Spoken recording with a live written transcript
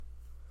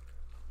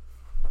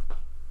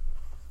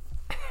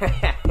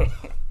Alright,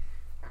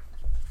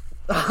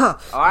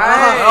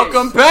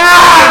 welcome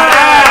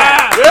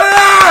back!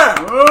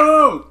 Yeah!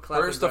 Woo!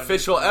 First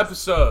official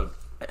episode.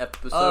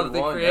 Of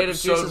the Creative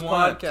Juices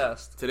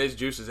podcast. Today's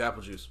juice is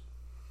apple juice.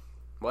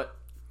 What?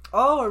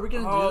 Oh, are we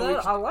going to do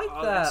that? I like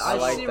that.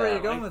 I see where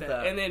you're going with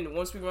that. And then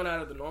once we run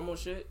out of the normal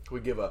shit... We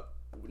give up.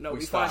 No,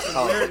 we find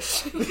some weird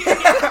shit.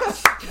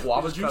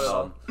 Guava juice?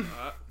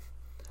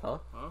 Huh?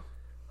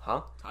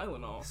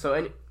 Tylenol.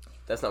 So,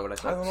 that's not what I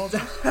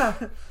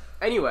said.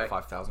 Anyway.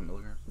 5,000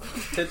 milligrams.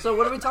 So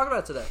what are we talking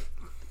about today?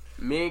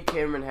 Me and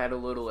Cameron had a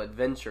little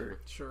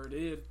adventure. Sure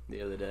did.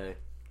 The other day.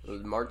 It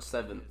was March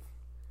 7th.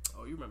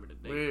 Oh, you remember the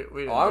date.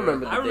 I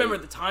remember the date. I remember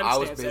the timestamps. I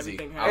was busy.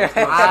 Everything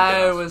happened.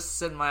 I was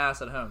sitting my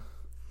ass at home.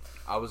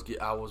 I was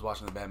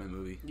watching the Batman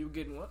movie. You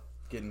getting what?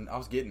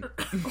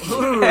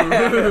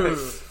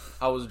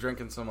 I was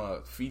drinking some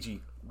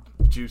Fiji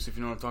juice, if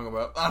you know what I'm talking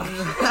about.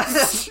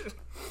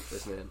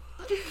 This man.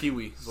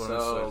 Kiwi is what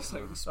I'm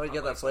saying. Oh, you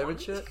got that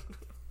flavored shit?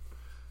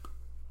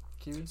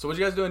 Kiwi? So what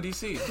you guys do in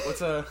DC?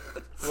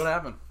 What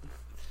happened?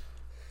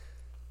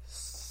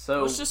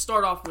 So let's just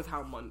start off with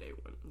how Monday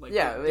went. Like,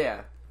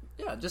 yeah.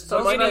 Just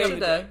tell us about your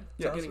day.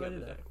 Beginning of the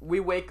day. We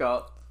wake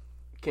up.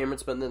 Cameron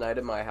spent the night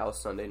at my house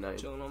Sunday night.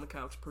 Chilling on the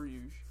couch per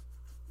usual.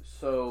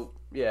 So,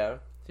 yeah.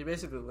 He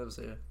basically lives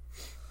here.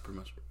 Pretty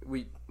much.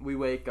 We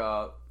wake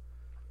up,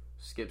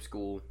 skip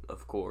school,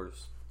 of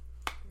course.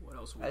 What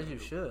else? As you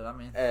should, I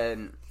mean.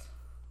 And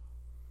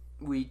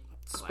we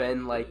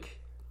spend,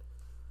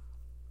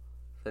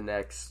 the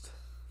next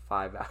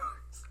 5 hours.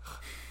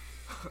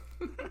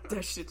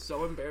 That shit's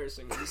so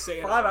embarrassing when you say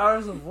it. 5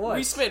 hours of what?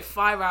 We spent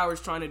 5 hours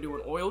trying to do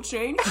an oil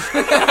change. Because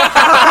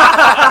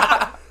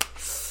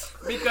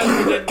we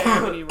didn't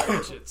have any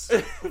ratchets.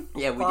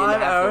 Yeah, we 5 didn't have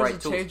the hours right to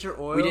tools. change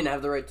your oil? We didn't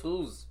have the right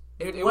tools.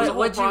 It was a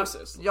whole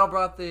process. Y'all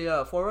brought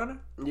the Forerunner?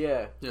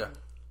 Yeah. Yeah,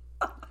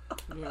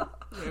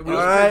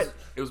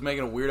 It was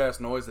making a weird ass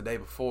noise the day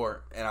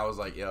before, and I was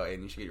like, "Yo,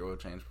 Aiden, you should get your oil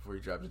changed before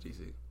you drive to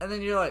DC." And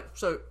then you're like,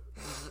 so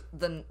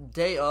the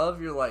day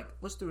of, you're like,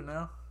 let's do it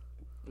now.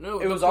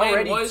 No, it was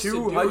already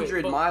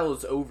 200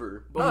 miles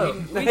over. But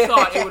we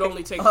thought it would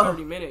only take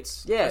 30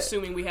 minutes. Yeah.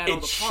 Assuming we had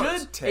all the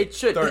parts. It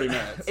should 30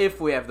 minutes.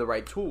 If we have the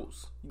right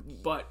tools.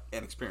 But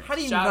and experience. How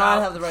do you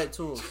not have the right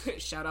tools?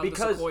 Shout out to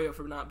Sequoia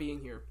for not being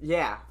here.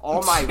 Yeah,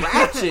 all my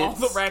ratchets. All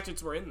the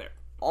ratchets were in there.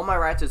 All my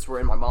ratchets were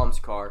in my mom's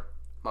car.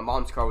 My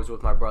mom's car was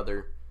with my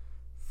brother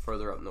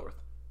further up north.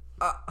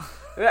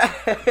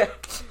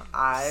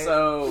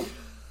 So,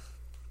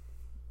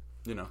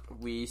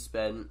 we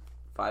spent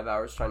 5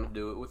 hours trying to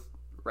do it with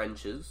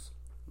wrenches.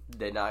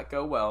 Did not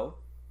go well.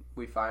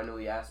 We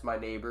finally asked my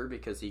neighbor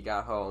because he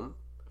got home.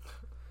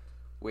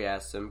 We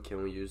asked him,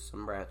 can we use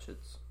some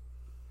ratchets?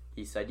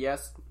 He said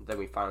yes. Then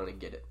we finally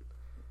get it.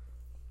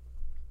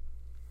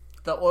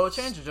 The oil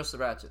change or just the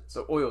ratchets?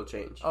 The oil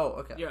change. Oh,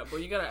 okay. Yeah,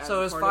 but you gotta add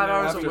so it's 5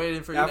 hours of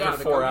waiting for you to after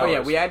get 4 hours. Oh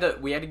yeah, we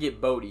had to get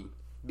Bodie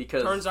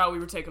because turns out we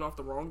were taking off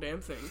the wrong damn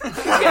thing.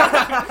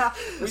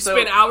 We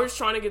spent hours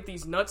trying to get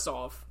these nuts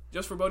off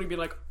just for Bodie to be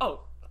like,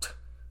 "Oh,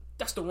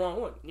 that's the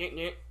wrong one."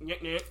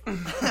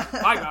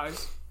 Bye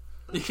guys.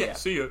 Yeah,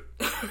 see you.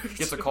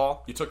 Gets a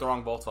call. You took the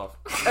wrong bolts off.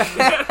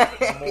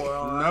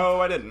 Moron.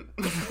 No, I didn't.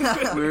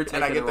 We were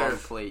taking the wrong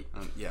plate.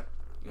 Yeah,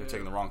 you were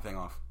taking the wrong thing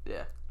off.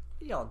 Yeah.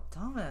 Y'all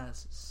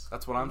dumbasses.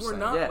 That's what I'm saying. We're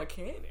not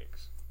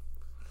mechanics.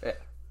 Yeah.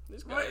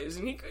 This guy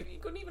isn't. He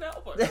couldn't even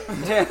help us.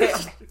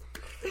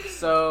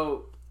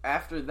 So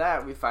after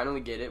that, we finally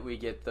get it. We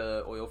get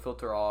the oil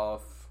filter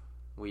off.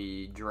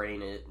 We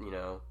drain it. You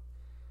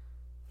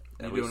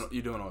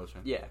do an oil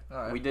change. Yeah,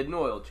 right. We did an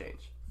oil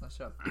change. Nice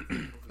job.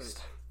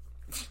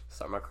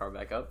 Start my car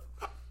back up.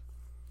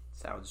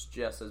 Sounds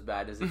just as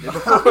bad as it did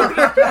before.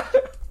 I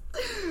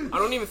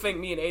don't even think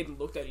me and Aiden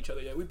looked at each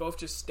other yet. We both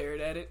just stared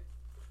at it.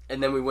 And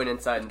then we went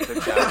inside and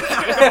took showers.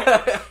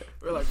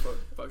 We're like,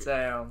 fuck it.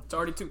 Damn. It's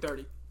already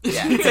 2:30.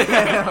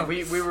 Yeah.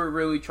 we were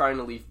really trying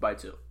to leave by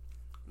 2.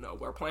 No,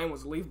 our plan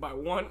was to leave by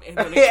 1, and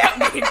then it got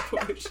made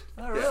push.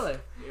 Oh, really?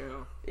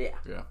 Yeah.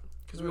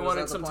 Because we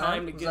wanted some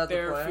time to get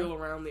there, feel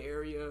around the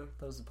area.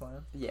 That was the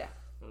plan? Yeah.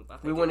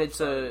 We wanted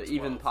to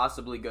even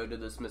possibly go to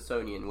the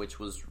Smithsonian, which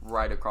was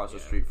right across the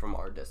street from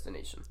our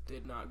destination.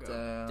 Did not go.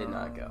 Damn. Did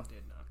not go.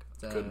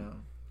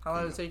 Damn. How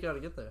long did it take y'all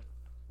to get there?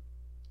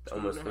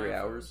 Almost 3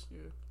 hours.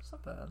 Yeah. It's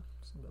not bad.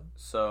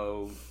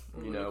 So,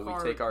 we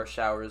take our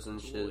showers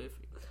and shit.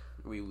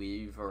 We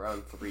leave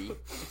around 3.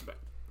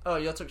 Oh,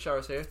 y'all took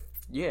showers here?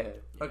 Yeah.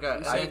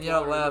 Okay, and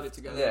y'all left.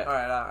 Yeah.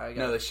 Alright.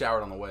 No, they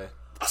showered on the way.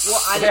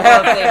 Well, I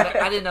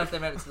didn't know if they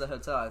meant it to the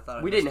hotel. I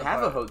thought we didn't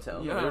have a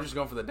hotel. Yeah, we were just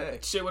going for the day.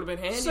 Shit would have been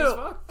handy as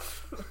fuck.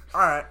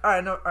 Alright.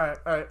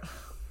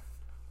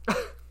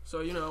 So,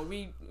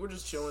 we're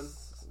just chilling.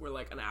 We're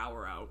like an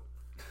hour out.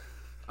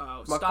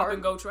 My Stop car,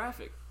 and go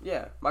traffic.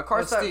 Yeah, my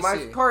car is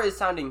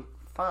sounding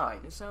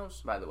fine. It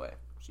sounds. By the way,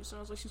 she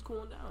sounds like she's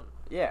cooling down.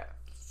 Yeah.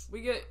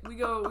 We get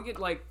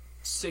like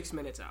 6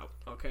 minutes out.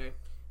 Okay,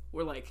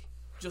 we're like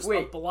just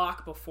a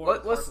block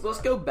before. Let's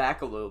go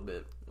back a little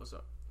bit. What's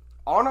up?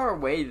 on our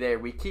way there,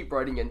 we keep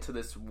running into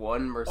this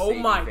one Mercedes Oh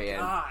my van.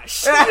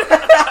 gosh.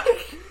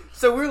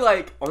 So we're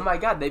like, oh my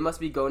god, they must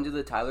be going to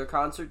the Tyler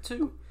concert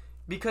too.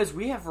 Because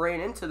we have ran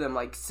into them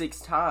like 6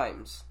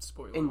 times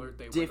Spoiler in alert,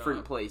 they were different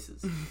not.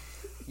 places.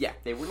 Yeah,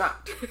 they were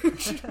not.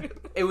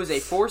 It was a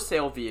for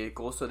sale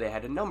vehicle, so they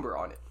had a number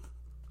on it.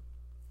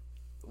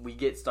 We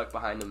get stuck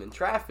behind them in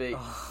traffic,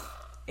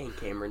 and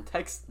Cameron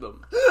texts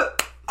them.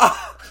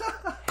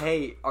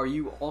 Hey, are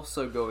you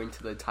also going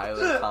to the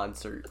Tyler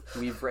concert?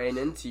 We've ran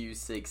into you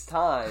 6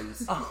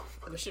 times.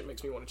 This shit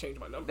makes me want to change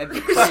my number. That'd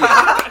be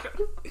crazy.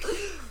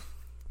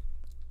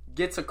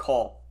 Gets a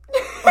call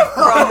from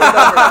the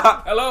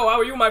number. Hello, how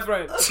are you, my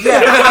friend?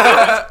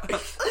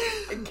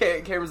 And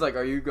Cameron's like,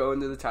 are you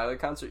going to the Tyler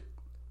concert?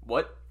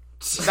 What?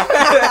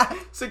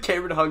 So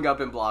Cameron hung up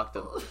and blocked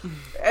him.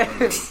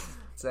 And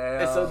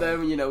so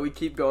then, we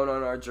keep going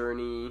on our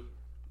journey.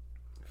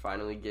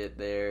 Finally get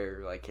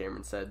there. Like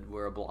Cameron said,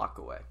 we're a block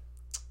away.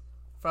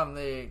 From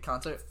the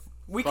concert?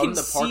 We From can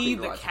the parking see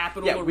the garage.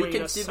 Capitol Yeah, we Arena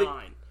can see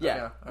sign. Yeah.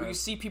 Okay, We alright. can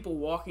see people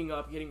walking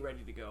up, getting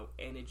ready to go,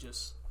 and it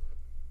just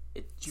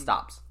It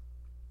stops.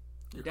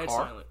 dead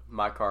car? silent.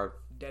 My car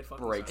Dead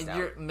fucking breaks silent.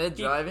 And down. you're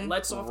mid-driving? He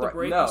lets off the Right-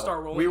 brake no, and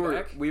start rolling we were,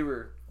 back. We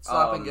were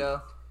Stop and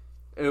go.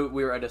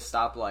 We were at a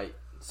stoplight,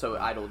 so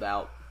it idled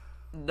out.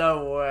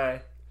 No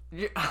way.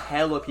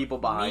 Hella people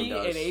behind Me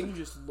us. and Aiden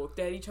just looked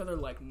at each other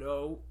like,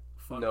 no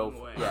fucking No,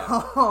 way. yeah.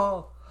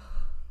 Oh.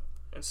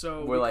 And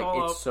so We're like,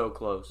 call it's up, so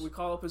close. we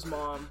call up his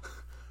mom.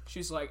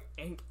 She's like,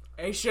 ain't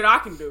shit I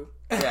can do.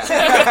 Yeah.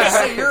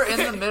 So you're in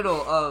the middle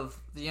of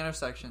the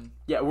intersection.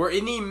 Yeah, we're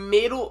in the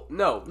middle.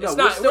 No, It's we're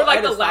not. still We're like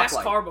at a the last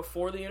stoplight. car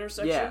before the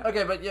intersection. Yeah.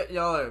 Okay, but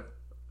y'all are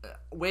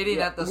waiting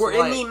Yeah, at this we're in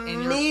light, the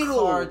and your middle.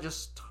 car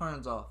just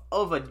turns off.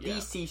 Of a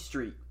DC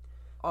street.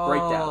 Oh,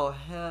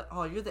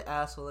 Breakdown. You're the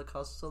asshole that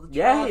causes all the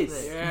Yes.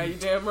 traffic. Yeah, you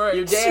damn right.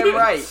 You're damn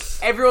right.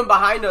 Everyone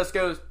behind us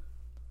goes,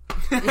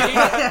 And like,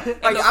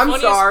 the I'm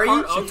funniest sorry.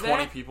 part of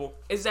 20 that people.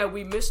 is that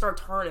we missed our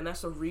turn, and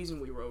that's the reason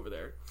we were over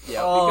there. Yeah.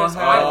 Oh, Because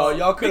hell.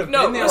 y'all could have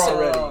No, been there listen.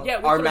 already. Yeah,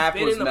 we Our could've map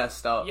been was in the,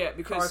 messed up. Yeah, Car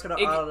because could have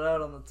idled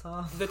out on the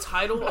top. the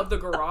title of the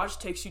garage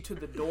takes you to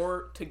the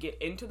door to get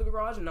into the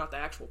garage, and not the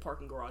actual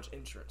parking garage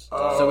entrance.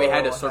 So we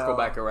had to Oh, circle hell.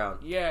 back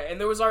around. Yeah, and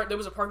there was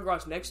a parking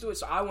garage next to it,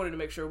 so I wanted to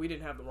make sure we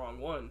didn't have the wrong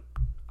one.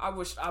 I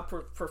wish I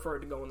preferred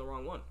to go in the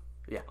wrong one.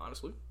 Yeah.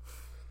 Honestly.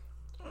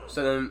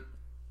 So then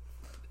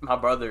my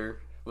brother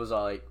was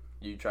like,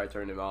 you try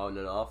turning it on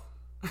and off?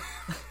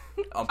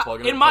 I'm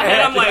plugging In it. my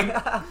head, I'm like,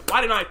 why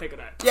didn't I think of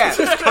that? Yeah.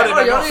 Turn it So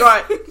back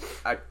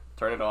off. I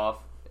turn it off.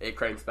 It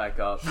cranks back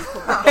up.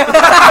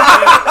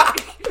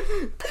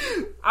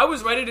 I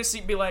was ready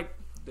to be like,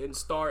 didn't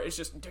start. It's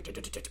just.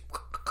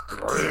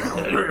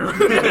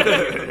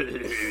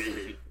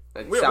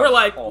 We're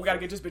like, we gotta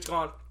get this bitch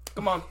on.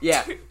 Come on.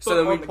 Yeah. So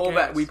then we On the pull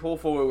back. gas. We pull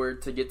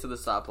forward to get to the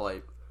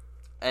stoplight,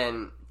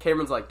 and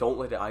Cameron's like, "Don't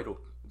let it idle.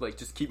 Like,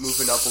 just keep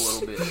moving up a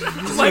little bit."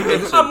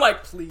 Like, I'm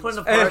like, please. Putting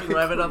the parking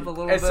rev it up a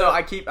little And bit. so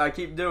I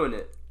keep doing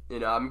it.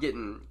 I'm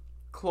getting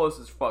close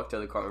as fuck to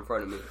the car in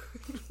front of me.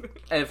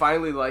 And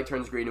finally the light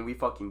turns green and we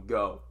fucking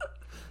go.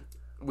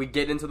 We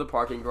get into the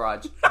parking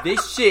garage.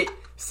 This shit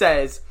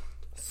says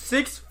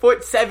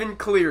 6'7"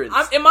 clearance.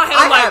 In my head,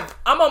 I'm like, have-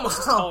 I'm almost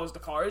as tall as the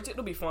car.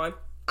 It'll be fine.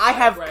 I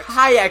have racks.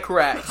 kayak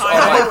racks.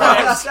 Kayak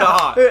racks.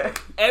 God.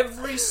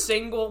 Every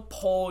single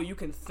pole you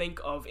can think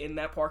of in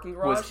that parking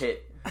garage Was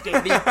hit. did.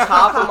 The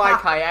top of my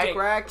kayak Did.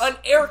 racks, An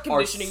air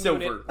conditioning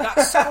silver. unit got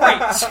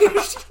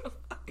scraped.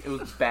 it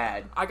was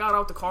bad. I got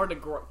out the car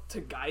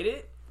to guide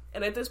it,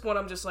 and at this point,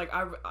 I'm just like,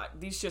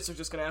 these shits are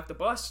just gonna have to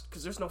bust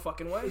because there's no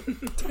fucking way.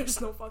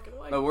 There's no fucking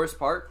way. The worst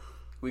part,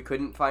 we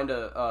couldn't find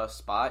a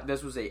spot.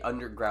 This was a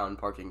underground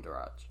parking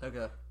garage.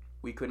 Okay.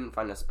 We couldn't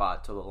find a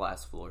spot till the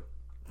last floor.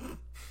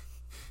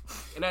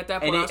 And at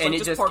that point, I was And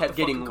like, it just park kept the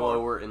getting fucking car.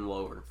 lower and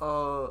lower.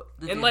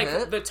 Did And you like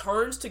hit? the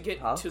turns to get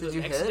to Did the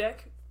you next hit?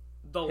 deck,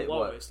 the Hit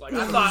what? lowest. Like I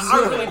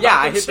really Yeah,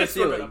 thought I these hit the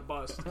shits were gonna ceiling.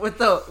 bust. with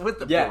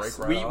the Yes,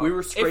 break we right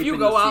were scraping If you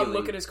go the out and ceiling.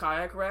 look at his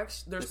kayak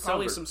racks, there's It's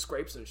probably silver. some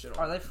scrapes and shit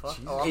on Are them. they fuck?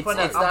 Oh, I'm It's putting,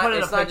 not I'm putting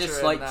a it's not picture just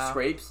in like now.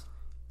 scrapes.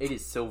 It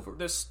is silver.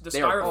 The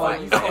They are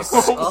styrofoam black. is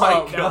Oh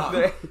like my down.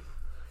 God.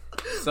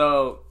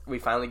 So we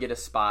finally get a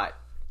spot,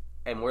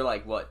 and we're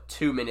like,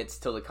 2 minutes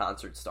till the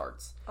concert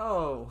starts,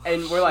 Oh.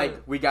 and we're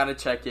like, we gotta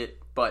check it,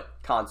 but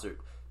concert.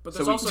 But So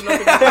there's we- also nothing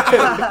you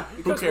can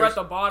do because we're cares? at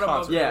the bottom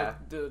Concert. of Yeah.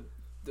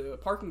 the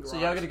parking garage. So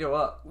y'all gotta go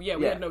up. Yeah,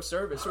 we had no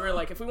service. So we were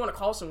like, if we want to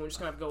call someone, we're just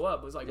gonna have to go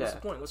up. It was like, what's Yeah.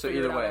 the point? Let's So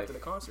figure it either out way. after the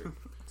concert.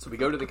 So we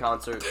go to the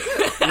concert.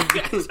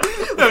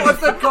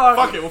 What's the car?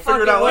 Fuck it, we'll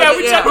figure it out Yeah, later.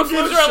 we checked the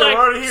fluids. Shit, We're we're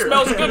already like, here.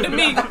 smells good to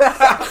me.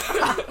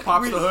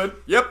 Pops the hood.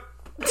 Yep.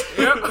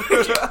 Yep.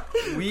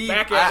 We,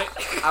 Back at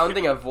it. I don't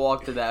think I've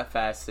walked that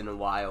fast in a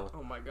while.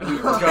 Oh my god, we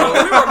were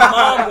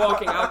mom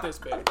walking out this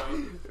bitch,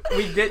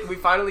 bro. We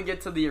finally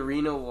get to the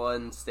Arena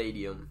 1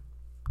 stadium.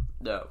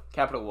 No,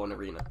 Capital One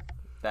Arena.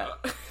 That.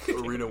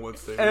 Arena 1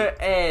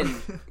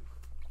 stadium.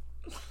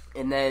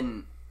 And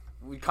then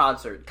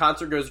concert.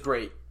 Concert goes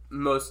great.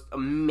 most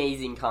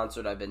amazing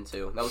concert I've been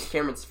to. That was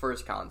Cameron's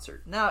first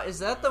concert. Now, is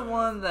that the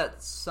one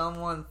that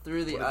someone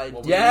threw the idea?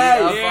 what was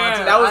Yes!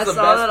 Yeah. That was I the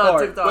saw best that on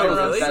part. TikTok. That was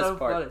That the was best so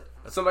part. funny.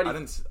 Somebody, I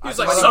didn't. He's I like,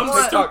 saw some it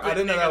on TikTok. stupid I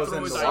didn't know nigga that was threw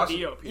in his the watch.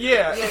 idea up here.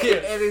 Yeah, Yeah, yeah.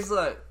 and he's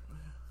like,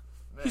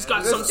 He's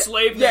got this some is-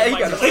 slave Yeah, name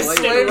he like got a Langston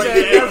slave right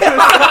name.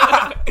 there.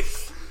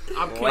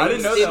 I'm I kidding.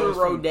 didn't know that was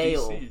from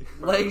Rodale. DC.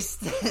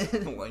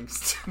 Langston.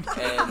 Langston.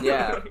 and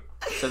yeah.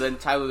 So then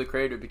Tyler the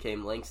Creator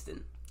became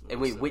Langston.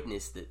 And we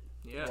witnessed it.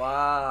 Yeah.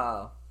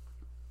 Wow.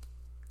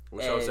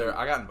 Wish I was there.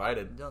 I got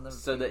invited. You'll never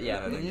So that, yeah.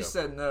 I didn't And you go.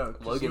 said no.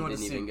 'cause Logan you wanted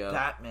didn't to even see go.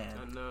 Batman.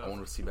 And, I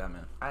wanted to see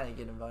Batman. I didn't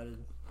get invited.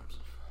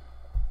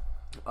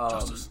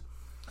 Justice.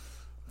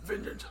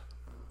 Vengeance.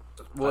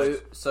 Well,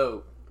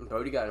 so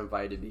Bodie got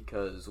invited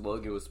because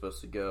Logan was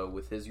supposed to go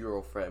with his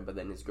girlfriend, but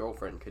then his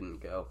girlfriend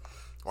couldn't go.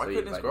 Why So he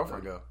couldn't his invited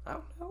girlfriend Bodie. go? I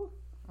don't know.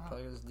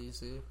 Probably it was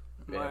DC.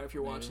 Mariah, if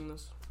you're maybe. watching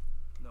this,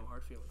 no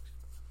hard feelings.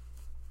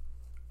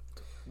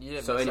 You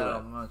didn't So miss anyway. out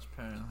on much,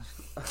 apparently.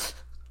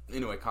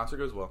 Anyway, concert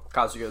goes well.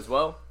 Concert goes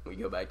well. We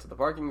go back to the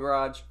parking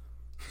garage,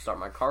 start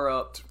my car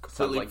up. Sounds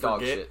Completely like dog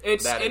forget. shit.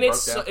 It's That and it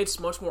it's broke down. it's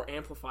much more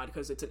amplified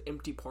because it's an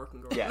empty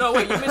parking garage. Yeah. No,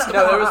 wait, you missed the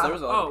No, part. there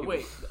was a lot of Oh people.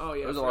 wait. Oh yeah.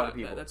 There was I a lot of forgot.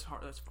 people. That's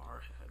hard. That's far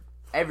ahead.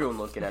 Everyone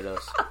looking at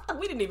us.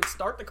 We didn't even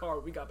start the car.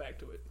 We got back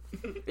to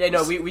it. Yeah,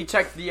 no, we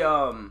checked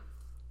the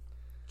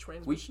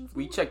Transmission.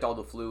 we checked all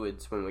the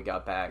fluids when we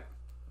got back,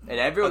 and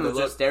everyone How'd was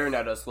they just staring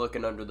at us,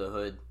 looking under the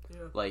hood, Yeah.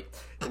 like.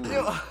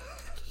 ooh.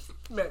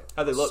 Man,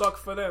 How'd they look? Suck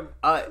for them.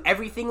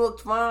 Everything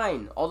looked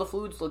fine. All the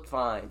fluids looked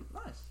fine.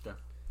 Nice.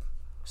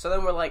 So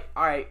then we're like,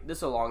 all right, this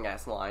is a long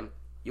ass line.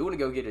 You want to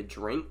go get a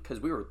drink? Because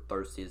we were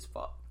thirsty as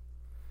fuck.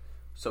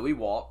 So we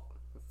walk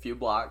a few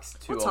blocks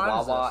to What a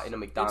time is Wawa this? and a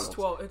McDonald's. It's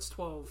 12. It's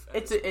 12.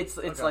 It's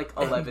Okay. like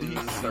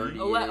 11:30.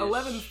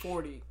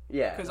 11:40.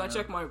 Yeah. Because I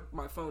checked my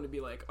phone to be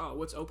like, oh,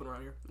 what's open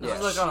around here? This Yeah.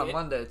 is like on a Shit.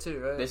 Monday, too,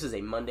 right? This is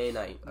a Monday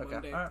night. Okay.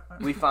 Monday. Alright.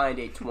 We find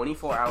a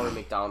 24-hour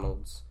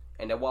McDonald's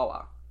and a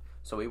Wawa.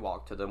 So we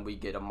walk to them. We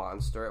get a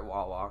Monster at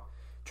Wawa.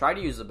 Try to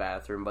use the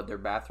bathroom, but their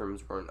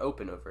bathrooms weren't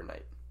open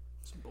overnight.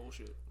 Some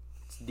bullshit.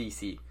 It's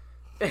DC.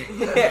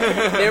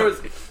 there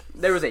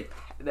was a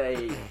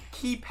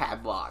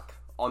keypad lock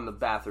on the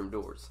bathroom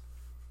doors.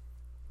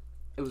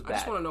 It was I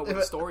just bad. want to know what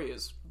the story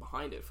is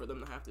behind it for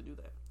them to have to do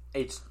that.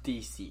 It's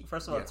DC.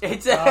 First of all, it's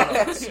It's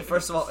McDonald's.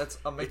 First of all, it's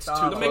a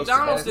McDonald's. The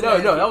McDonald's And-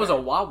 didn't- no, that was a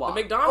Wawa.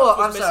 The McDonald's Oh, I'm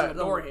was missing sorry. a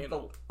door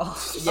handle.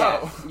 Oh.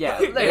 Yeah.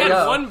 They There you had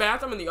go. one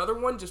bathroom and the other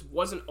one just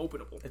wasn't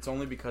openable. It's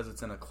only because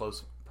it's in a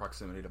close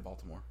proximity to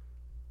Baltimore.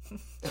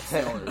 That's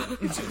the only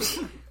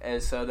reason.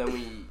 And so then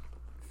we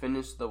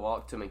finish the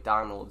walk to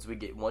McDonald's. We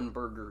get one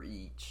burger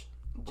each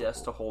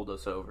just to hold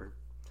us over.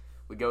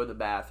 We go to the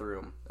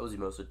bathroom. It was the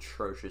most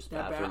atrocious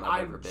That bathroom bad.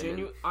 I've ever been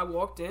in. I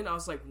walked in. I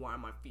was like, why are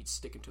my feet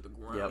sticking to the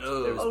ground? Yep.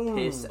 Oh. There was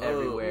piss Oh.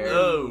 everywhere.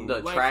 Oh. The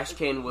Like, trash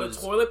can was.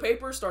 The toilet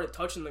paper started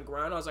touching the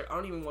ground. I was like, I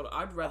don't even want to.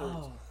 I'd rather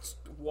Oh. just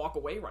walk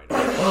away right now.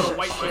 I wanna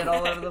wipe my Shit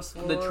all neck. over the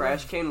floor. The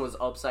trash can was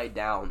upside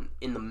down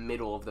in the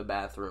middle of the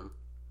bathroom.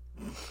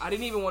 I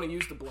didn't even want to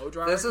use the blow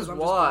dryer. This is 'cause I'm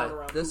just why. going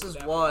around This poop is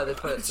that why way. they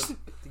put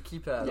the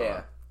keypad Yeah.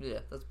 on. Yeah,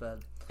 that's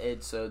bad.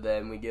 And so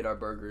then we get our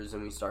burgers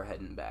and we start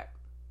heading back.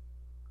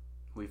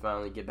 We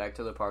finally get back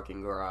to the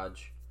parking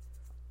garage.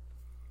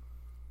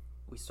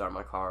 We start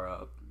my car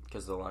up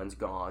because the line's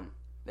gone.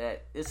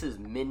 This is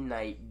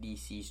midnight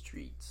DC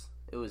streets.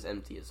 It was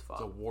empty as It's a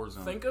fuck. war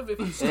zone. Think of if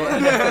you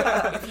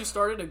started, if you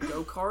started a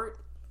go kart,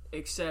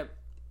 except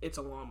it's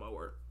a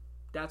lawnmower.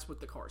 That's what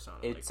the car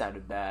sounded It like.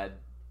 sounded bad.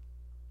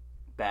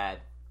 Bad.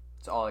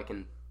 It's all I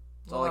can.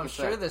 It's all Well, I I'm can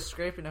sure say. the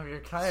scraping of your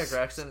kayak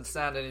racks didn't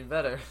sound any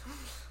better.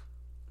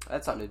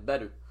 That sounded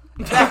better.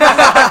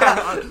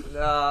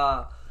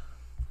 Nah.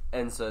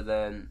 And so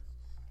then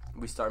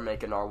we start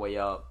making our way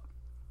up.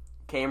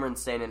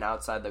 Cameron's standing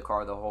outside the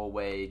car the whole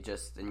way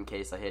just in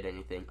case I hit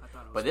anything. I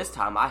thought it was But this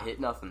time I hit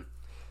nothing.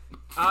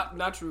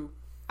 not true.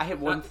 I hit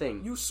one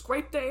thing. You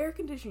scraped the air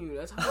conditioning.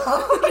 That's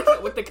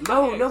how with the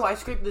No, kayaks. I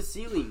scraped the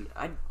ceiling.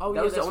 That yeah,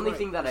 was the that's only right.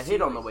 thing that I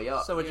hit on the way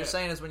up. So what Yeah. you're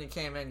saying is when you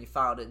came in, you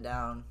filed it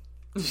down.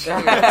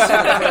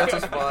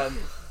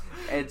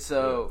 And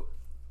so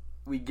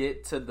we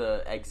get to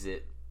the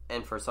exit,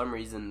 and for some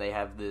reason they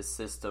have this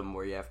system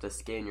where you have to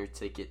scan your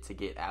ticket to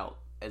get out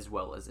as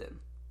well as in.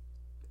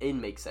 In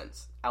makes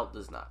sense. Out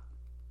does not.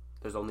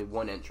 There's only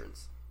one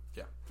entrance.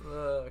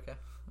 Okay.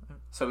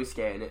 So we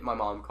scan it. My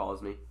mom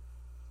calls me.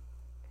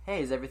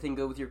 Hey, is everything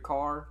good with your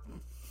car?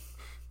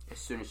 As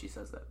soon as she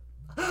says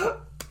that,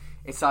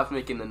 it stops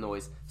making the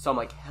noise. So I'm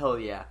like, hell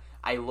yeah.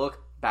 I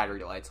look,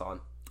 battery lights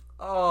on.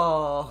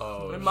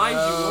 Oh. And mind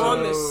you, we're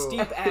on this no.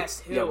 steep ass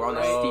hill. Yeah, we're on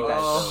right? that steep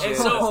ass And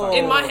hill. so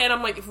in my head,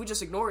 I'm like, if we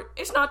just ignore it,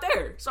 it's not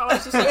there. So I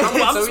was just like, I'm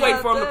So just we waiting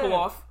not for him to there. pull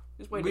off.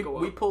 Just waiting to go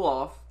We up. pull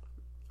off.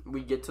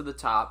 We get to the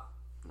top,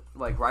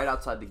 like right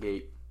outside the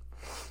gate.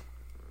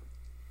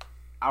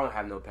 I don't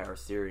have no power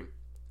steering.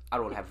 I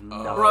don't have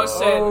nothing. Bro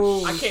said,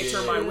 Oh, I can't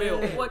turn my shit. wheel.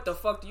 What the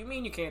fuck do you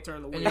mean you can't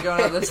turn the And wheel? you're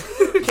going on this.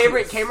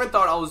 Cameron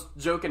thought I was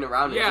joking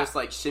around and Yeah. just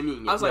like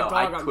shimmying it. I was like, no,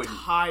 dog, I I'm couldn't.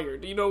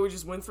 tired. You know what we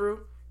just went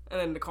through? And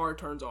then the car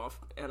turns off.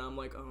 And I'm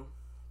like, oh.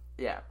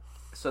 Yeah.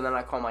 So then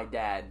I call my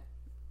dad.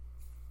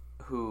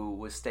 who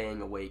was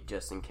staying awake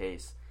just in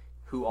case,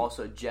 who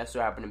also just so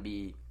happened to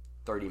be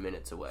 30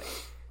 minutes away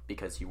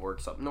because he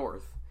works up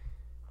north.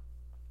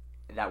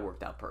 That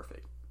worked out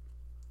perfect.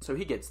 So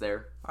he gets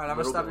there. All right, I'm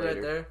gonna stop you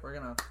right there. We're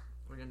gonna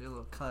do a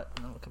little cut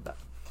and then we'll come back.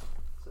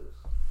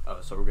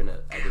 So we're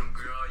gonna edit. Damn,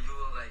 girl, you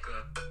look like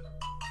a.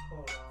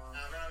 Hold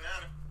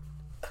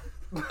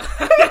on.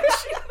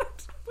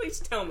 Please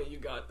tell me you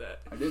got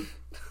that. I did.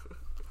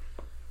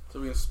 So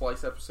we can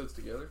splice episodes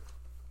together?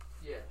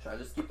 Yeah. Should I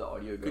just keep the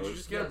audio going? Could you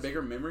just get a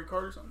bigger memory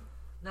card or something?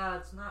 No,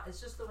 it's not. It's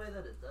just the way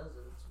that it does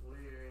it. It's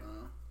weird.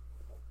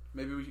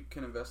 Maybe we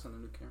can invest in a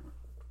new camera.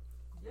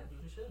 Yeah,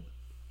 we should.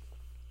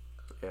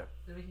 Yeah.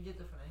 Then we can get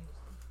different angles.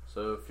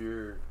 So if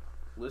you're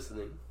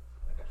listening,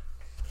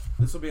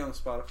 This will be on the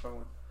Spotify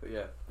one.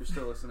 yeah. You're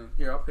still listening.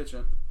 Here, I'll pitch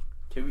in.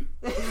 Can we?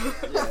 Yeah.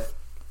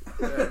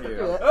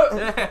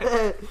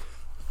 Here.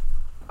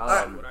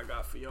 That's what I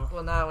got for y'all.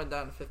 Well, now I went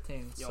down to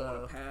 15. Y'all So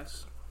want to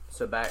pass?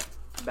 So back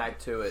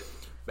to it.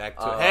 Back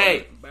to it.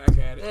 Hey! Back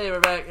at it. hey, we're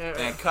back.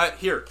 And cut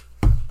here.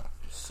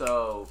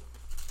 So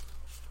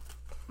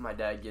my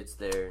dad gets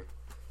there.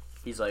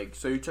 He's like,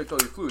 "So you checked all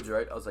your fluids,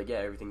 right?" I was like, "Yeah,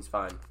 everything's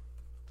fine."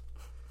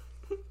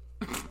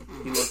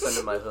 He looks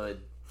under my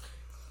hood.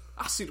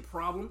 I see the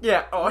problem.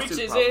 Yeah.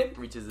 Reaches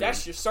in.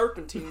 That's your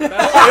serpentine.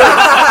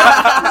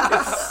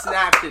 It's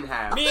snapped in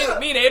half. Me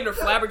and Aidan are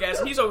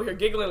flabbergasted. He's over here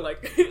giggling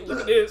like,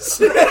 look at this.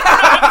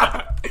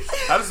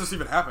 How does this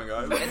even happen,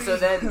 guys? And so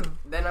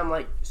then I'm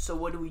like, "So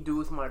what do we do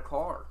with my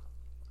car?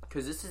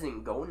 Because this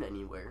isn't going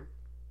anywhere."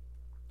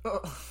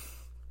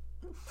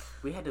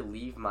 We had to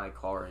leave my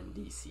car in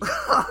DC.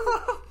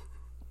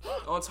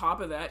 On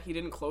top of that, he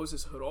didn't close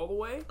his hood all the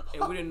way,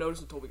 and we didn't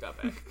notice until we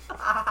got back.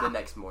 The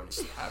next morning.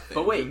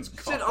 But wait,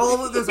 Shit,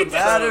 all of this a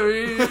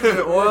battery,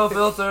 oil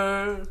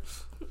filter.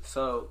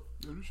 so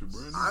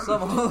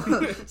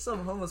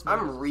Some homeless man.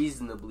 I'm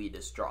reasonably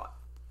distraught.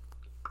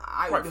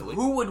 Rightfully.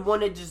 Who would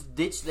want to just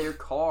ditch their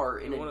car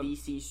in a wanna-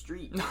 DC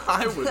street?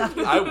 I would.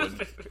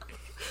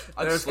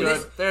 I'd There's sleep.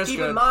 good. There's Keep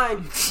good. in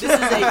mind, this is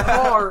a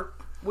car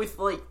with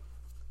like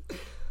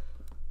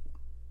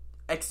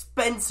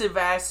expensive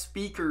ass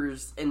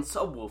speakers and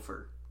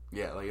subwoofer.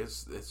 Yeah, like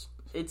it's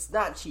It's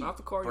not cheap. Not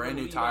the car. brand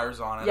new you're tires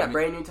on it. Yeah, I mean,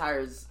 brand new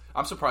tires.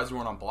 I'm surprised you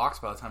weren't on blocks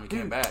by the time you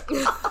came back.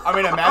 I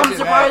mean, imagine I'm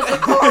surprised that. the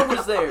car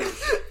was there.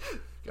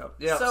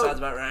 Yeah, So- sounds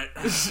about right.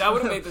 That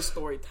would have made this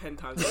story 10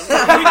 times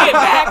better. When we get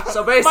back,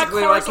 So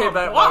basically, my when I car's came on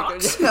back,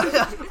 blocks.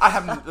 I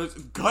haven't it's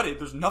gutted.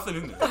 There's nothing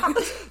in there.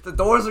 the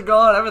doors are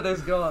gone.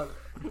 Everything's gone.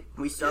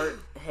 We start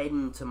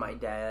heading to my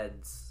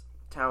dad's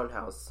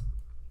townhouse,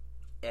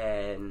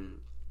 and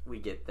we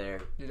get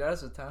there. Your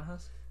dad's a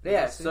townhouse.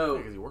 Yeah, Because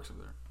so he works up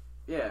there.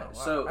 yeah, Oh,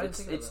 wow. so I didn't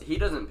think of it's that. he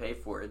doesn't pay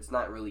for it. It's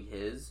not really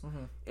his.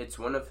 Mhm. It's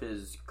one of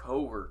his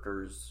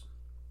coworkers.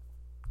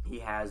 He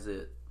has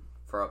it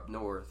for up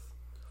north,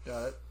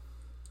 Got it.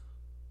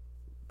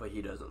 but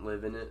he doesn't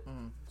live in it.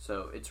 Mhm.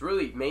 So it's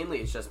really mainly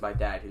it's just my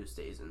dad who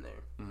stays in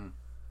there. Mhm.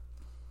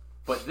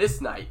 But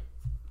this night,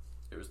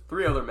 there was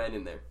 3 other men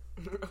in there.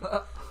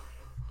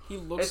 He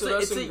looks at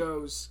us and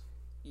goes,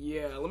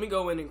 yeah, let me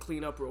go in and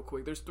clean up real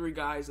quick. There's 3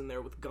 guys in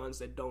there with guns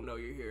that don't know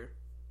you're here.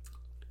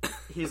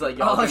 He's like,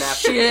 y'all gonna have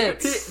shit.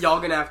 to, y'all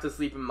gonna have to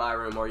sleep in my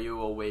room, or you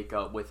will wake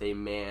up with a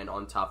man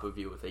on top of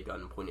you with a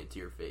gun pointed to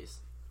your face.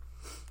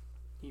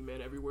 He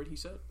meant every word he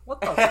said. What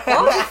the Who fuck?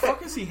 the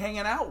fuck is he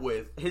hanging out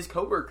with? His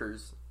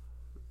coworkers,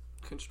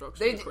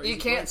 Construction. You crazy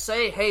can't place.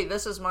 say, "Hey,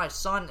 this is my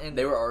son." And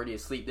they were already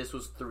asleep. This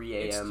was 3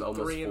 It's a.m.,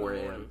 almost 3 in the 4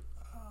 morning. a.m.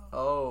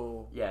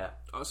 oh, Yeah.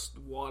 Us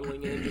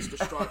waddling in, just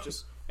distraught,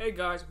 just, hey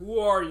guys, who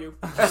are you?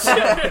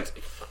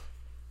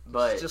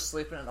 But just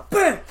sleeping in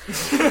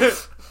a.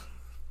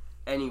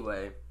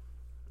 anyway,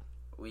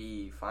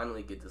 we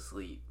finally get to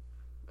sleep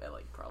at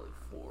like probably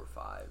 4 or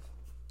 5.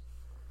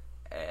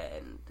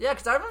 And Yeah,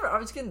 because I remember I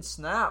was getting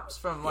snaps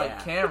from like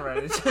Yeah.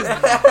 Cameron.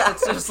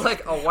 It's just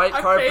like a white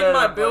I carpet. paid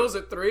my and, bills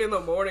at 3 in the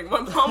morning.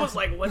 My mom was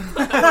like, what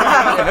the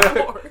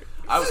hell?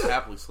 I was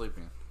happily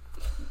sleeping.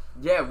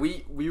 yeah,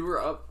 we were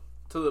up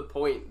to the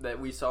point that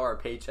we saw our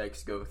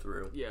paychecks go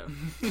through. Yeah.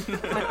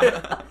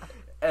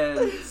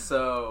 And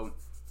so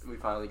we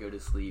finally go to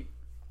sleep.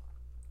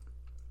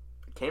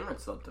 Cameron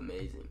slept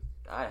amazing.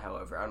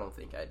 However, I don't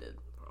think I did.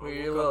 Were I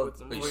you a woke up little, with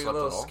some- were You you a slept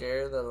little at all?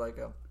 scared that like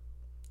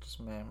just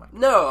man, my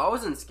No, I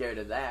wasn't scared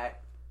of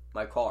that.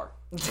 My car.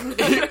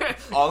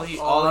 All he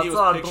Oh, was that's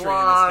on picturing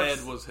blocks. in his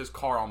head was his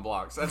car on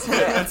blocks. That's it. Yeah.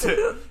 That's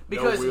it.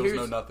 Because no wheels, no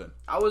here's- nothing.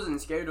 I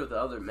wasn't scared of the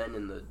other men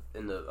in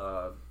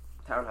the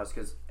townhouse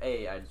because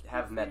A, I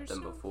have met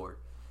them before.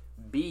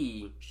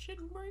 B, Shit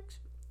breaks.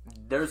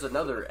 there's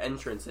another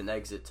entrance and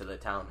exit to the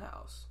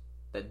townhouse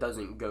that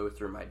doesn't go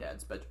through my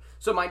dad's bedroom.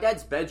 So my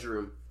dad's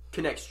bedroom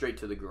connects straight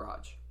to the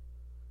garage.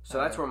 So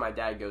that's where my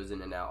dad goes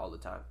in and out all the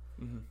time.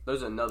 Mm-hmm.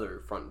 There's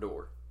another front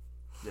door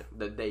Yeah.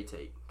 that they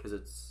take because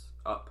it's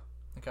up.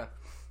 Okay.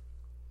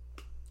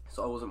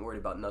 So I wasn't worried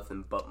about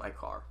nothing but my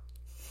car.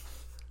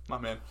 My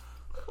man.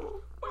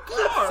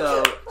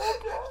 So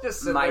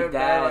Just My there,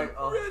 dad- like,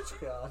 oh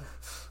god.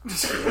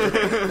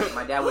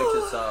 my dad wakes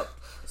us up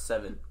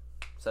 7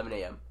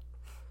 a.m.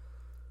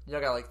 Y'all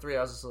got like 3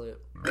 hours of sleep.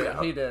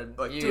 Yeah. He did.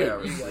 Like you, 2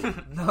 hours. You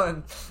got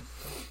none.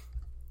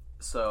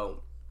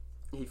 So,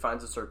 he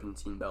finds a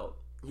serpentine belt.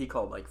 He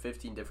called like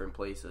 15 different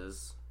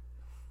places.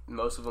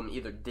 Most of them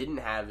either didn't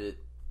have it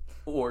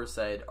or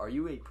said, "Are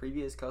you a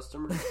previous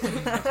customer?"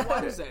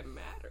 Why does that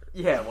matter?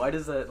 Yeah, why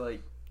does that,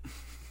 like...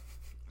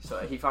 So,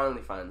 he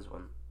finally finds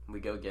one. We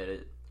go get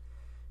it.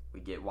 We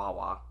get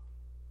Wawa.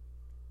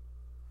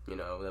 You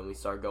know, then we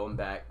start going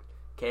back.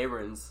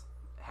 Cameron's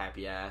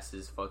happy ass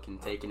is fucking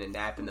taking a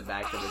nap in the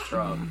back of the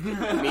truck.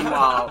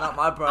 Meanwhile, Not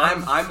my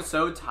problem. I'm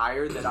so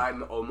tired that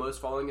I'm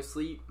almost falling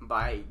asleep, but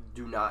I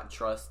do not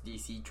trust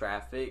DC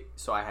traffic,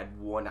 so I had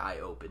one eye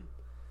open.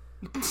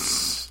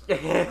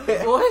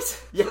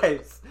 What?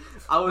 Yes.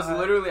 I was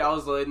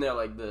laying there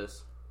like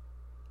this.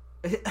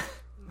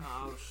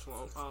 I was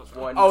slow.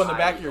 One Oh, in the eye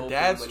back of your open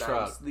dad's when I'm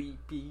truck.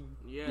 sleepy.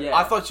 Yeah.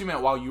 I thought you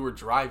meant while you were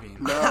driving.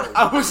 No.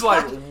 I was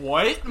like,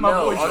 what? My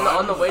No, boy's on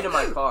the driving. way to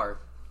my car.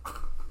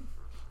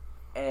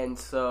 And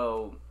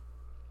so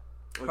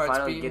we Heart's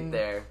finally beating. get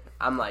there.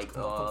 I'm like,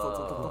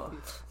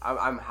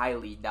 I'm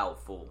highly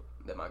doubtful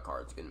that my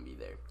car's gonna be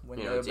there.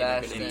 Window it's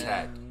either bashed gonna be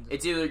intact. in.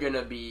 It's either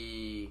gonna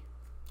be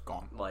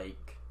Gone.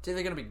 like, It's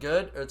either gonna be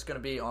good or it's gonna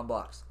be on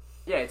blocks.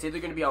 yeah, it's either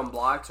gonna be on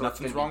blocks or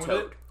Nothing's it's wrong gonna be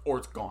with towed. it, or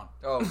it's gone.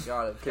 Oh,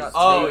 got it. Got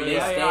Oh, They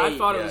yeah, yeah, I stay-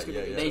 thought it yeah, was gonna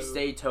yeah, be. yeah. They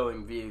stay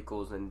towing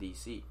vehicles in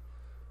DC.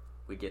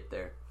 We get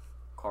there,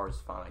 car's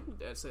fine.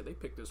 Dad said they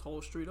picked this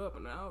whole street up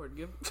in an hour to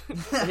give.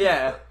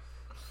 Yeah.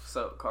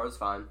 So car's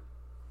fine.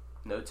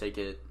 No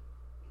ticket.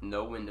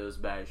 No windows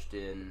bashed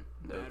in.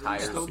 No Battery's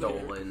tires still there.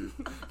 stolen.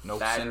 No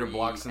Battery, cinder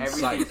blocks in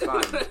sight.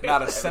 everything's fine.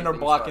 Not a cinder Everything's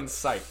block fine. in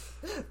sight.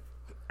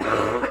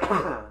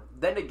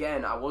 Then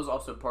again, I was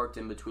also parked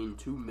in between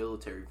 2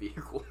 military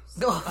vehicles.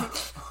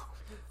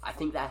 I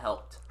think that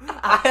helped.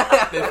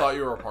 They thought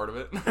you were a part of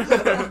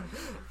it.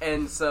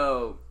 And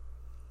so,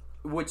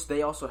 which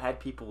they also had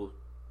people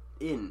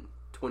in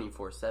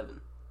 24/7.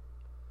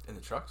 In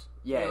the trucks?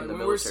 Yeah, Like, in the when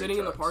military we were sitting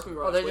in the trucks. parking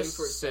garage Oh, they waiting just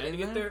for his dad to sitting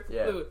get there.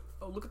 there? Yeah. Look,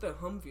 oh, look at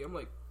that Humvee. I'm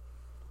like,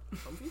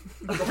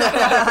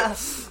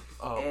 Humvee?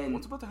 Oh, And-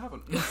 what's about to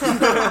happen?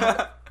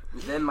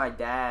 Then my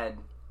dad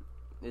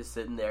is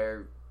sitting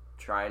there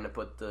trying to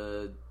put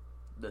the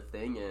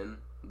thing in,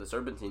 the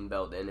serpentine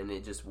belt in, and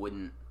it just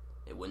wouldn't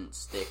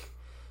stick.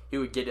 He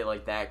would get it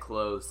like that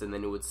close, and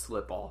then it would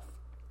slip off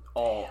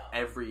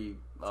every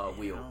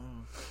wheel.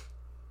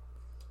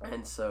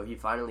 And so he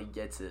finally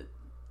gets it,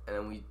 and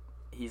then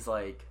he's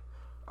like,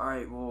 "All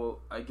right, well,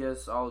 I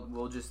guess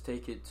we'll just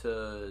take it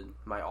to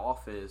my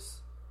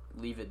office,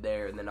 leave it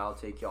there, and then I'll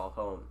take y'all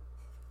home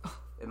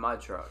in my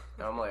truck."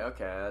 And I'm like,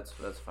 "Okay,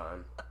 that's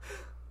fine."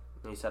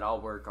 And he said,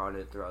 "I'll work on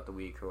it throughout the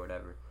week or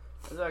whatever."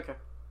 I was like, "Okay,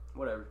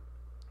 whatever."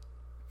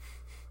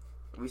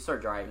 We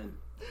start driving,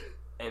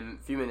 and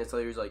a few minutes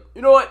later, he's like,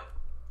 "You know what?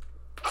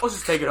 Let's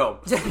just take it home."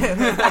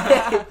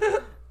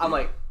 I'm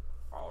like,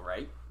 "All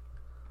right."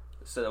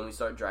 So then we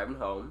start driving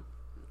home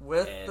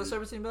With the And-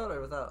 serpentine belt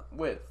or without?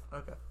 with,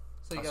 Okay.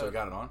 So you Oh, so we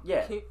got it on?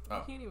 yeah, You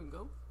Oh. can't even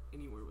go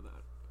anywhere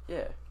without.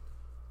 yeah.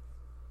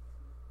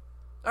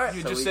 Alright.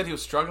 You So just we- said he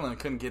was struggling and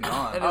couldn't get it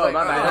on. And And, he's Oh, like,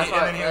 my bad. oh, That's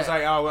then he was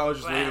like, "Oh, well, I'll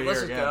just leave it let's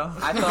here just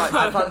again." go.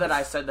 I thought that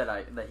I said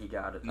that he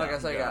got it. No. Okay,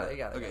 so you you got got it. You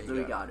got it. Okay, So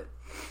we got it.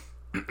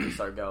 We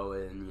start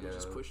going, you know.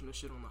 Just pushing the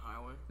shit on the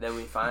highway. Then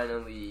we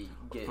finally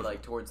get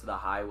like towards the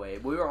highway.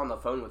 We were on the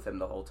phone with him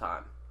the whole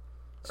time.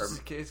 Just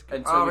in case.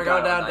 Until Oh, we we're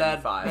got going on down,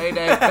 Dad. 95.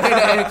 Payday.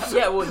 Payday.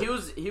 Yeah, well,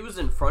 he was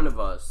in front of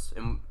us,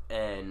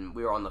 and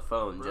we were on the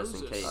phone just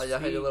in Roses. case. Oh, y'all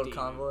had your little Speed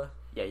demon. convoy.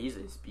 Yeah, he's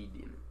a speed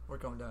demon. We're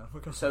going down. We're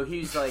going So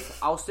he's like,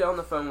 "I'll stay on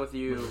the phone with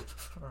you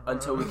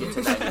until we get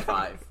to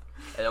 95,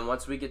 and then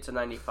once we get to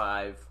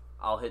 95,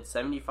 I'll hit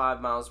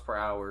 75 miles per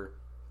hour.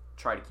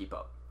 Try to keep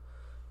up."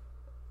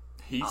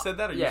 He said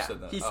that, or Yeah, you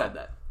said that? he Oh. said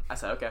that. I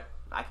said, "Okay,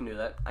 I can do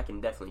that. I can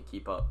definitely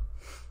keep up."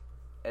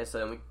 And so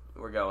then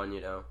we're going,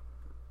 you know.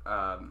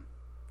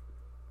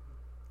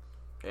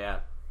 Yeah.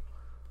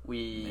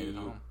 Made it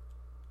home.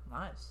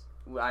 Nice.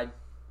 I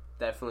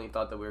definitely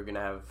thought that we were going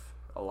to have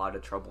a lot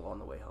of trouble on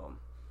the way home.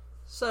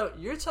 So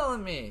you're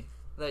telling me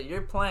that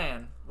your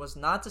plan was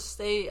not to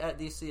stay at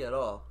DC at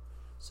all.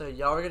 So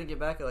y'all were gonna get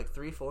back at like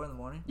 3, 4 in the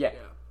morning. Yeah, Yeah,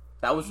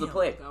 that was the Damn.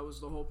 plan. that was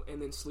the whole.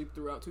 And then sleep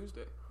throughout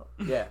Tuesday.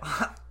 Yeah.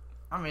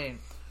 I mean,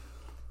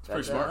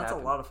 pretty That smart. that's a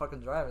happened. lot of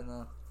fucking driving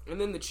though. And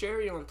then the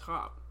cherry on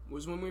top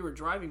was when we were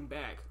driving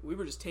back. We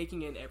were just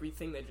taking in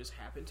everything that just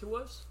happened to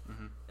us,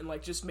 and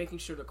like just making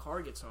sure the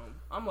car gets home.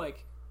 I'm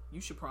like,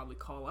 you should probably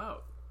call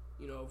out,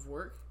 of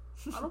work.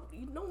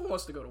 No one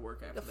wants to go to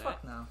work after The that.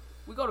 fuck no.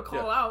 We go to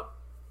call Yeah. out.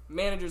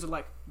 Managers are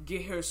like,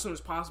 get here as soon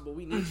as possible.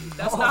 We need you.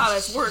 That's not how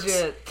this works.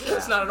 Shit.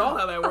 That's not at all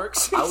how that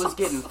works. I was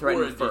getting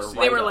threatened for a DC.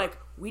 They were write-up. like,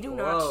 we do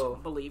Whoa.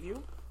 not believe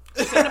you.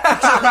 Send a picture.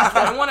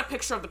 I want a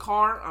picture of the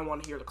car. I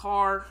want to hear the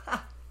car.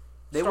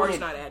 They Story's wanted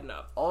not adding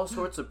up. all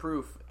sorts of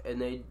proof,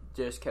 and they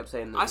just kept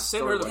saying that I the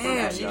sent story her the wasn't Damn,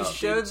 proof. adding you up.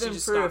 showed She them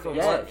just proof stopped of it.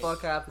 what Yes. the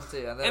fuck happened to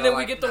you. And And then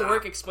we get to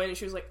work explaining.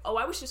 She was like, oh,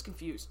 I was just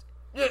confused.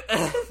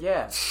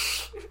 Yeah,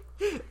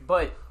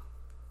 but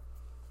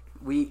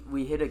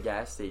we hit a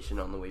gas station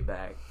on the way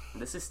back.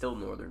 This is still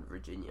Northern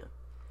Virginia.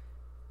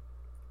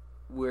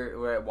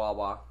 we're at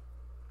Wawa,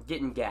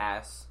 getting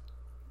gas,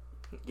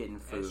 getting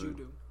food. As you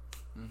do.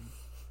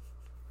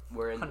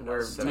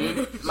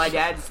 My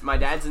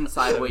dad's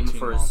inside waiting 17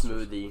 for a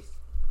monsters. smoothie.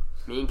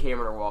 Me and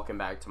Cameron are walking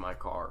back to my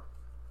car.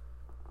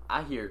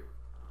 I hear,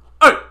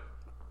 "Hey,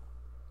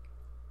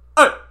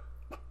 hey!"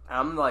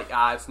 I'm like,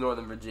 it's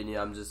Northern Virginia.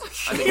 I'm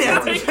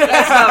ignoring it.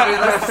 That's not me.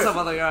 That's some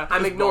other guy.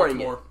 I'm ignoring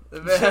Baltimore.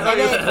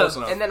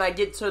 it. And then I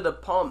get to the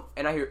pump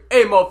and I hear,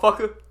 "Hey,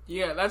 motherfucker!"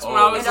 Yeah, that's when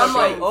I was And I'm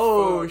like,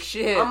 Oh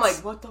shit! I'm like,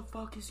 what the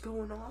fuck is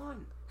going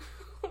on?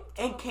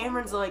 And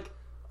Cameron's like,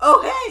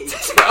 "Oh hey!"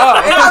 And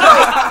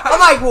I'm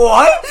like,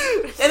 what?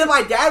 And then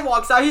my dad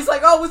walks out. He's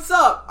like, "Oh, what's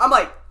up?" I'm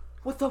like,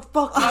 what the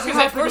fuck is because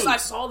happening? at first I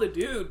saw the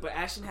dude, but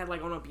Ashton had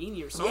like on a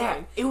beanie or something.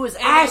 Yeah, it was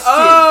Ashton.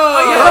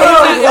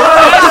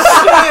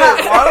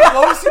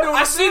 What was he doing?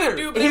 I see the there?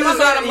 dude, but He in my was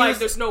mind, at- I'm he like, was-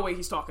 there's no way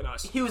he's talking to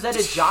us. He was at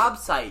a job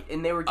site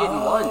and they were getting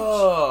lunch.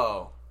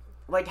 Oh.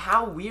 Like,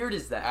 how weird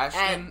is that?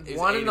 Ashton At is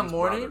 1 in the Aiden's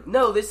morning? brother.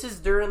 No, this is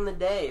during the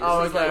day. This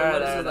Oh, is okay, like,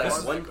 alright, this is alright,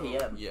 like alright.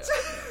 1 p.m. Yeah.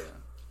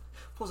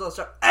 Pulls out the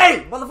strap.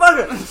 Hey,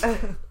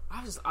 motherfucker!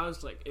 I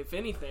was like, if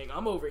anything,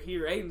 I'm over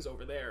here, Aiden's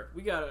over there.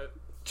 We gotta,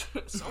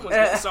 someone's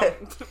getting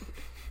something.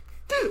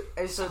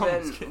 And so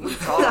Someone's then getting we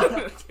talk.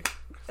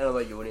 And I'm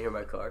like, "You want to hear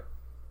my car?"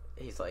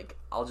 He's like,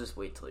 "I'll just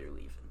wait till you're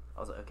leaving." I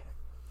was like, "Okay."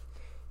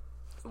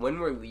 When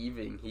we're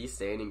leaving, he's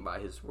standing by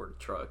his work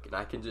truck, and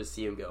I can just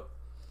see him go.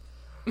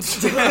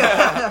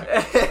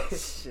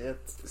 Shit.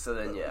 So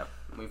then, yeah,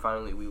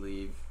 we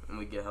leave, and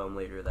we get home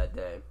later that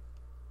day.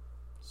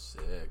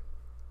 Sick.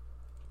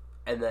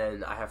 And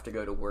then I have to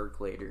go to work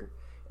later,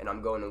 and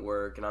I'm going to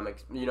work, and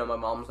my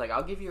mom's like,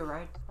 "I'll give you a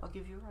ride. I'll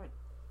give you a ride."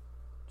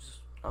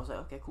 I was like,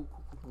 "Okay, cool."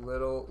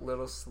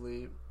 Little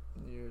sleep.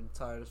 You're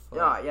tired as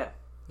fuck. Yeah.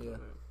 Yeah.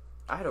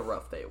 I had a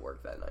rough day at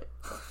work that night.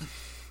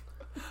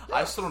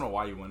 I still don't know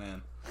why you went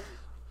in.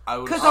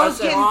 Because I was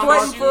getting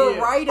promise threatened for a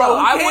you. write Bro,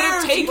 up. I would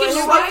have taken cares?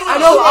 the You ride. went I for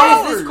know,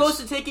 I was hours. this close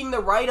to taking the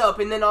write up,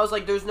 and then I was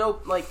like, "There's no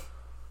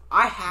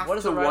I have What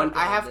is to a write-up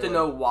I have gonna to do?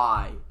 know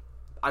why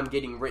I'm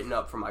getting written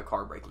up for my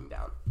car breaking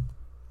down."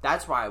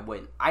 That's why I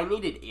went. I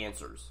needed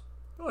answers,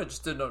 Oh, I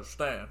just didn't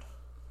understand.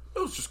 It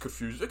was just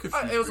confused. It was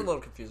a little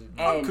confusing.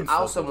 and I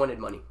also wanted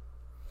money.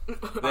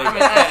 Can't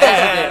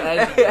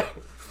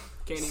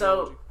even So-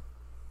 hold you.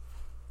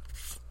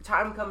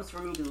 Time comes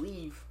for me to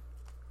leave,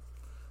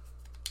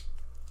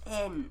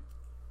 and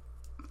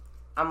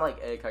I'm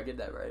like, "Hey, can I get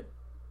that ride?"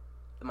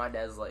 And my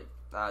dad's like,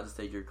 "Nah, just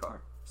take your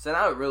car." So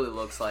now it really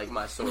looks like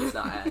my story's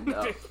not adding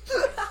up.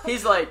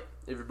 He's like,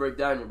 "If you break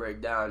down, you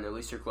break down. At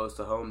least you're close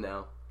to home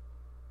now."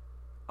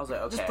 I was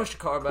like, "Okay, Just push your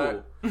car back.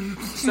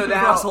 So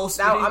now Cross whole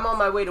street. I'm on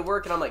my way to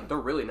work, and I'm like, "They're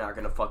really not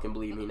gonna fucking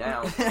believe me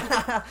now."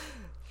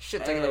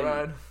 Shit, taking the And-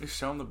 ride. Just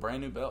show him the brand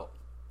new belt.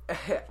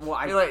 Well,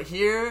 I You're like,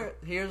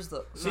 here's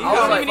the. See, You I was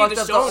don't like, even need to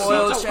fucked show up the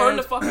oil him. Just turn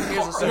the change. fucking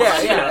Here's car. the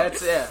yeah, Yeah.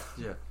 that's yeah.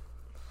 Yeah.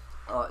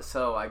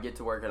 So I get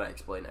to work and I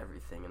explain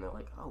everything, and they're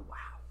like, "Oh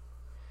wow,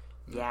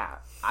 yeah."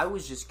 I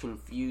was just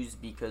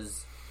confused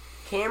because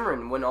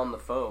Cameron went on the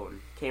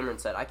phone. Cameron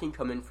said, "I can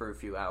come in for a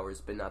few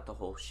hours, but not the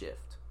whole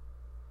shift."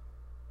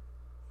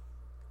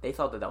 They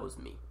thought that was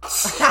me.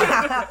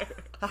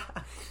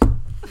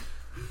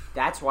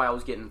 That's why I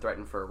was getting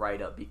threatened for a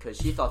write up, because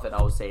she thought that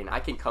I was saying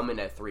I can come in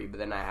at 3, but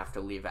then I have to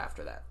leave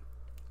after that.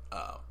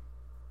 Oh.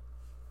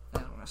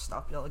 I'm gonna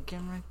stop y'all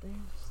again right there.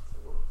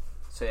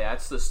 So yeah,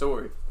 that's the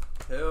story.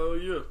 Hell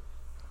yeah.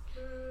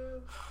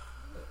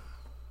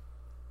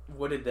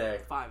 What a day.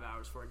 5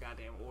 hours for a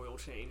goddamn oil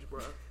change, bro.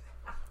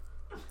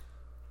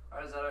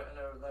 Alright, is that our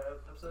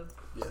episode?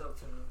 Yeah. Still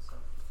 2 minutes. So.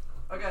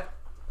 Okay.